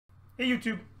Hey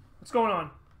YouTube, what's going on?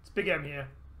 It's Big M here.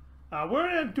 We're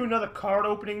going to do another card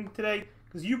opening today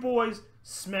because you boys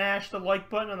smashed the like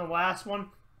button on the last one.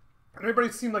 Everybody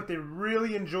seemed like they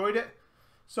really enjoyed it.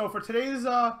 So for today's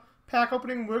pack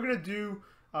opening, we're going to do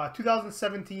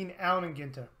 2017 Allen and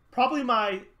Ginter. Probably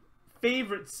my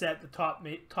favorite set the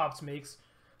Topps makes.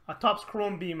 Topps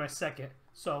Chrome being my second.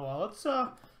 So let's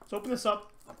open this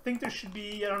up. I think there should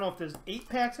be, I don't know if there's 8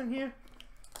 packs in here.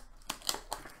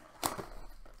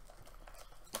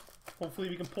 Hopefully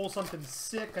we can pull something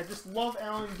sick. I just love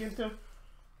Allen and Ginter.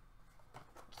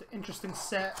 It's an interesting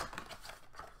set.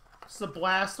 This is a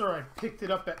blaster. I picked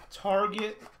it up at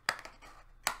Target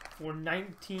for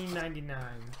 $19.99.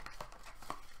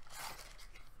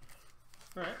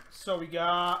 Alright, so we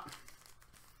got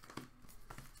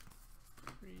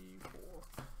 3, 4.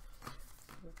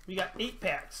 We got 8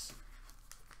 packs.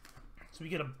 So we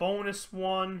get a bonus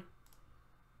 1,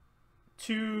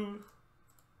 2.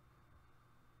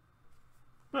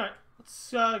 Alright,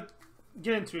 let's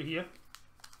get into it here.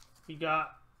 We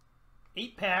got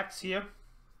 8 packs here.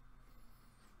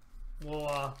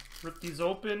 We'll rip these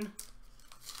open.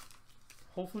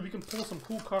 Hopefully we can pull some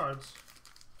cool cards.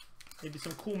 Maybe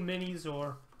some cool minis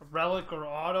or a relic or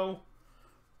auto.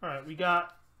 Alright, we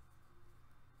got...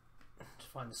 Let's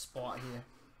find the spot here.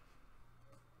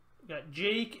 We got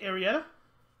Jake Arrieta.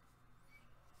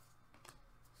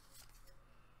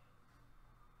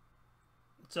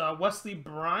 It's Wesley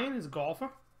Bryan, his golfer.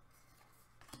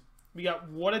 We got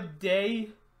What a Day,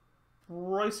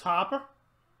 Royce Harper.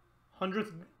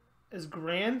 100th is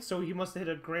grand, so he must have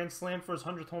hit a grand slam for his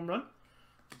 100th home run.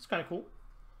 It's kind of cool.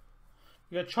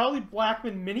 We got Charlie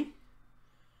Blackmon mini.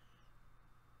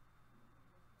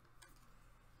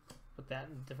 Put that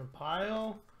in a different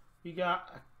pile. We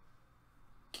got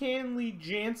Kenley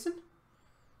Jansen.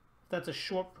 That's a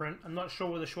short print. I'm not sure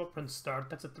where the short prints start.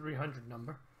 That's a 300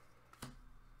 number.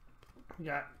 We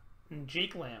got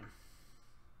Jake Lamb.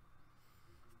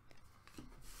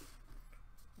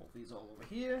 Move these all over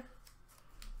here.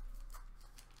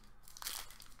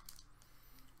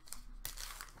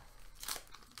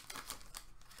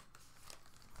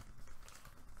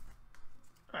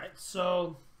 Alright,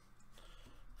 so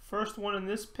first one in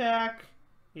this pack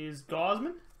is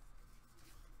Gosman.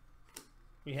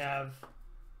 We have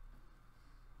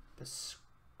the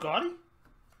Scotty.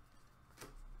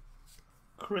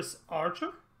 Chris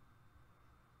Archer.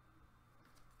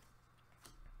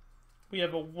 We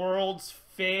have a World's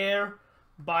Fair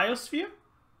Biosphere.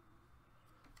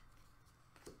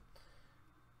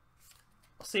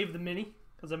 I'll save the mini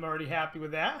because I'm already happy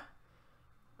with that.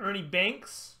 Ernie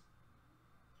Banks.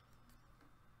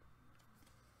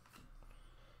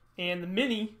 And the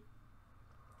mini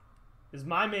is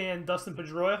my man Dustin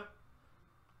Pedroia.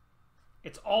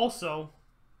 It's also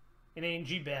an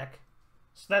A&G back.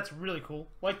 So that's really cool.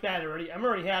 Like that already. I'm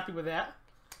already happy with that.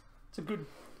 It's a good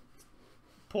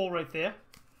pull right there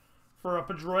for a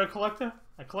Pedroia collector.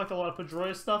 I collect a lot of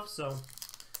Pedroia stuff, so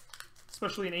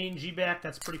especially an A&G back,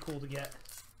 that's pretty cool to get.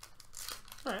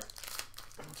 Alright.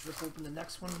 Let's rip open the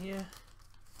next one here.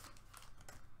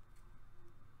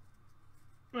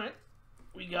 Alright.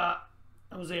 We got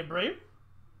Jose Abreu.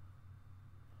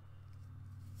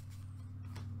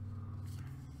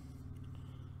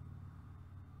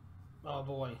 Oh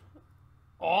boy.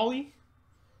 Ollie,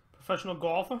 professional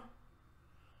golfer.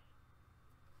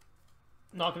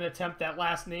 Not going to attempt that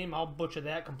last name. I'll butcher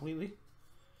that completely.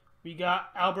 We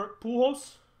got Albert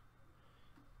Pujols.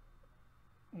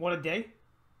 What a day.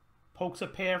 Pokes a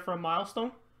pair for a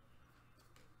milestone.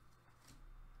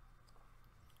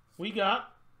 We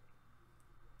got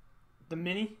the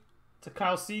mini to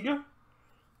Kyle Seager.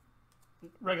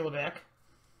 Regular back.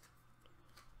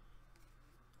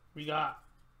 We got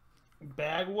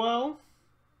Bagwell.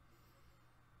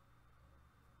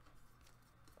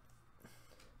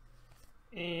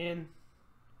 And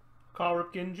Carl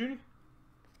Ripken Jr.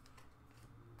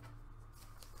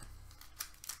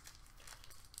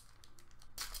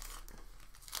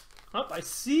 Oh, I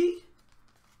see.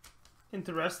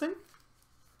 Interesting.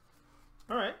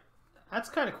 Alright. That's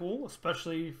kind of cool,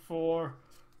 especially for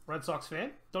Red Sox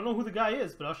fan. Don't know who the guy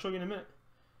is, but I'll show you in a minute.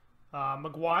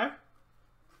 McGuire.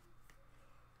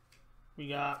 We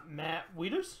got Matt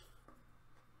Wieters.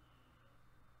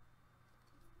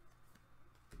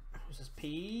 Who's this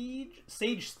page?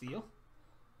 Sage Steel.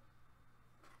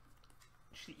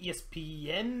 She's the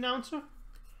ESPN announcer,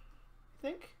 I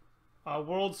think.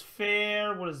 World's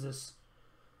Fair. What is this?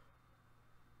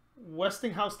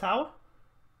 Westinghouse Tower.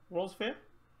 World's Fair.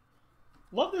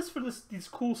 Love this for these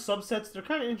cool subsets. They're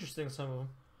kind of interesting, some of them.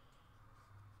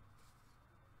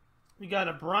 We got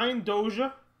a Brian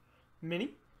Dozier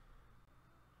mini.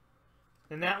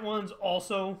 And that one's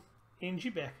also A&G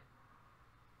back.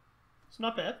 It's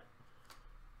not bad.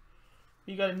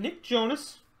 You got a Nick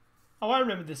Jonas. Oh, I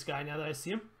remember this guy now that I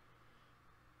see him.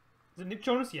 Is it Nick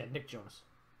Jonas? Yeah, Nick Jonas.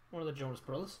 One of the Jonas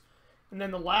brothers. And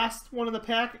then the last one in the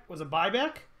pack was a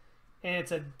buyback. And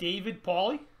it's a David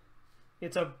Pauly.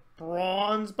 It's a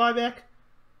bronze buyback.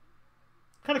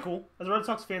 Kind of cool. As a Red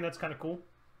Sox fan, that's kind of cool.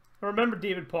 I remember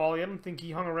David Pauly. I don't think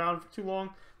he hung around for too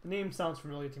long. The name sounds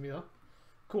familiar to me, though.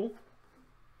 Cool.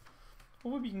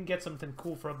 Well, maybe you can get something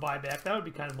cool for a buyback. That would be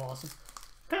kind of awesome.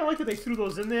 Kind of like that they threw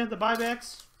those in there, the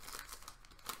buybacks.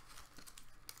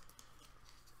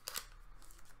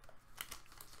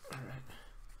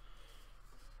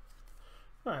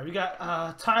 Alright, we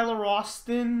got Tyler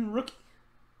Austin, rookie.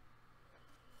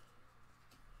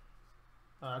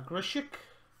 Grishik.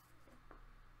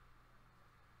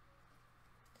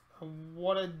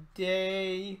 What a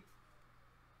day.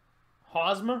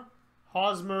 Hosmer.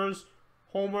 Hosmer's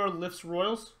Homer lifts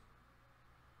Royals.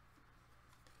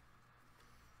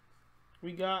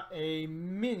 We got a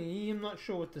mini. I'm not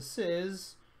sure what this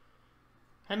is.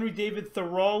 Henry David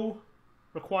Thoreau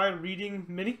required reading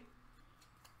mini.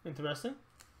 Interesting.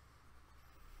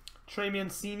 Trey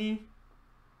Mancini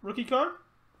rookie card.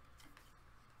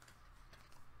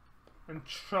 And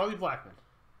Charlie Blackmon.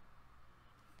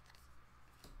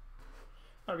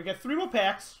 Alright, we got 3 more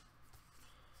packs.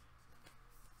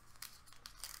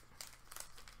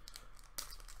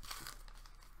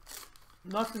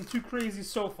 Nothing too crazy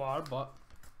so far, but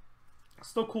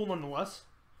still cool nonetheless.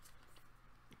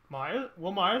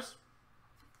 Will Myers.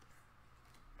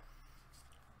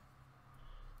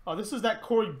 Oh, this is that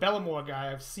Corey Bellimore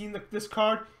guy. I've seen this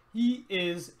card. He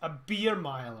is a beer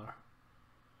miler.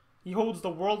 He holds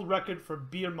the world record for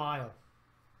beer mile.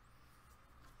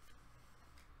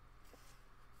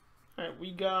 Alright,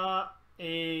 we got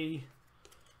a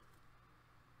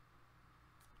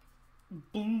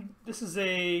blue. This is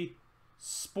a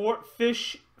sport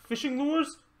fishing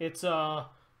lures. It's a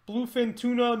bluefin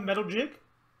tuna metal jig.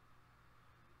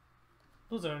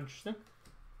 Those are interesting.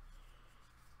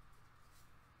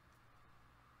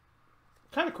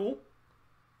 Kind of cool.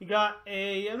 You got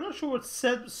a, I'm not sure what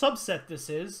subset this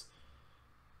is.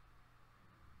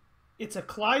 It's a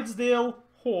Clydesdale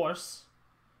horse.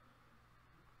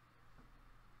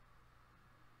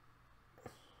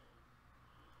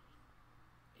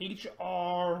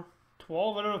 HR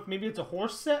 12. I don't know if maybe it's a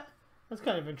horse set. That's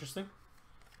kind of interesting.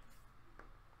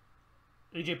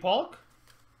 AJ Pollock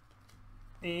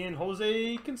and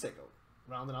Jose Canseco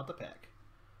rounding out the pack.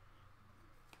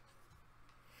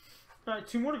 Alright,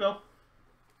 2 more to go.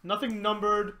 Nothing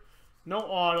numbered. No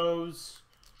autos.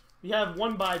 We have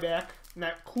 1 buyback. And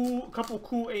that couple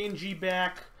cool A&G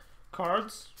back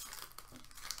cards.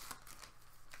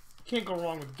 Can't go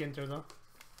wrong with Ginter, though.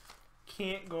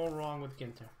 Can't go wrong with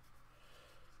Ginter.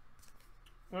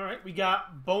 Alright, we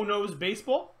got Bono's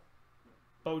Baseball.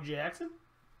 Bo Jackson.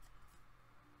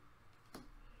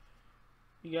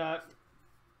 We got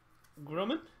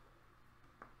Grillman.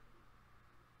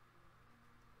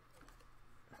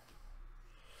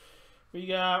 We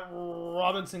got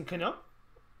Robinson Cano.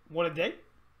 What a day.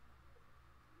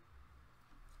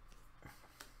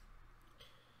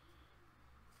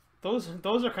 Those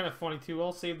are kind of funny too.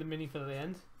 I'll save the mini for the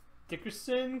end.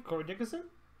 Dickerson, Corey Dickerson.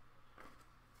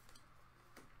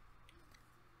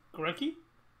 Greinke.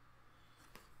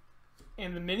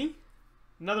 And the mini.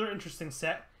 Another interesting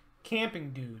set.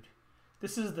 Camping Dude.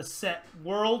 This is the set.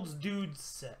 World's Dude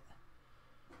set.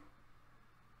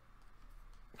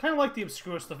 Kind of like the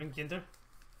obscure stuff in Ginter.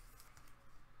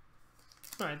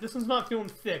 Alright, this one's not feeling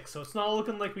thick, so it's not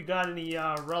looking like we got any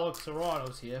relics or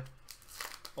autos here.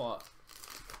 But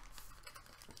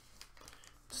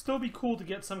still be cool to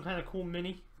get some kind of cool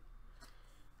mini.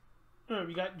 Alright,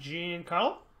 we got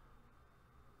Giancarlo.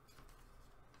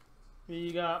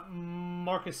 We got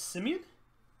Marcus Semien.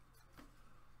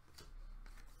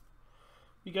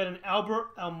 We got an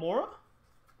Albert Almora.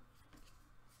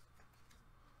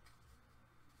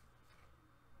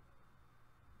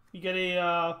 You get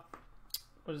a,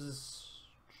 what is this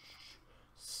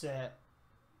set?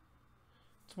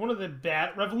 It's one of the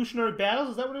Revolutionary Battles,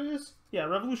 is that what it is? Yeah,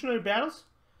 Revolutionary Battles.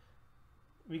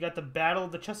 We got the Battle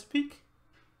of the Chesapeake.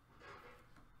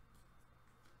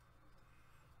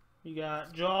 We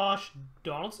got Josh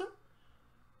Donaldson.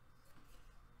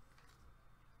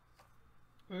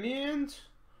 And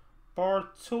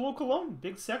Bartolo Colon,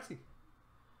 Big Sexy.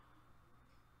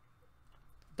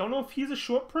 Don't know if he's a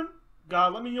short print.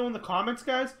 God, let me know in the comments,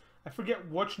 guys. I forget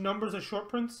which numbers are short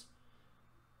prints.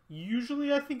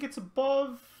 Usually, I think it's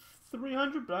above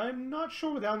 300, but I'm not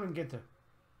sure with Allen Ginter.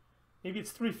 Maybe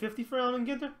it's 350 for Allen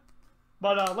Ginter.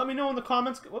 But let me know in the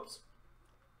comments. Whoops.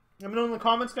 Let me know in the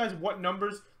comments, guys, what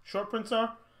numbers short prints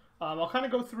are. I'll kind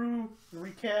of go through,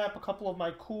 recap a couple of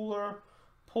my cooler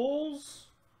pulls.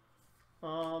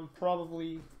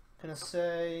 Probably gonna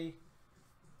say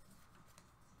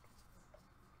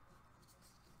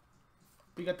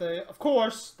we got of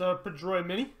course, the Pedroia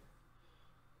Mini,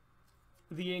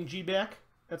 the ANG back.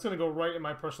 That's gonna go right in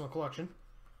my personal collection.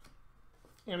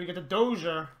 And we get the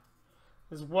Doja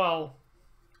as well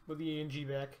with the ANG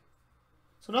back.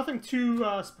 So nothing too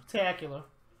spectacular.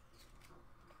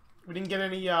 We didn't get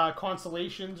any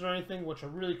constellations or anything, which are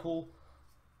really cool.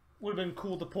 Would have been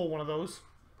cool to pull one of those.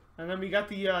 And then we got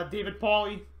the David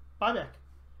Pauly buyback.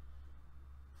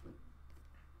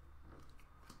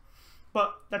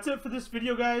 But that's it for this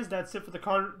video, guys. That's it for the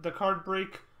card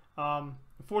break.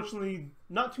 Unfortunately,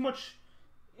 not too much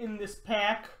in this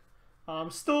pack.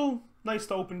 Still nice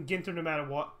to open Ginter no matter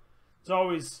what. There's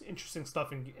always interesting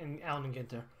stuff in Allen and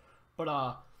Ginter.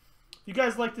 But if you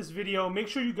guys like this video, make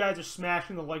sure you guys are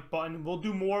smashing the like button. We'll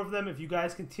do more of them if you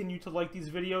guys continue to like these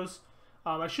videos.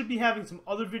 I should be having some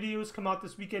other videos come out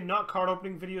this weekend, not card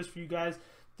opening videos for you guys.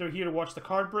 They're here to watch the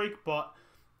card break, but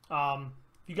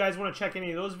if you guys want to check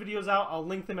any of those videos out, I'll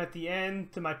link them at the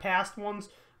end to my past ones.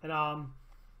 And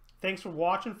thanks for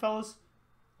watching, fellas.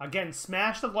 Again,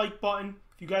 smash the like button.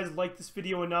 If you guys like this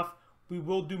video enough, we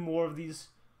will do more of these.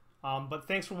 But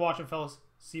thanks for watching, fellas.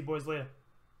 See you boys later.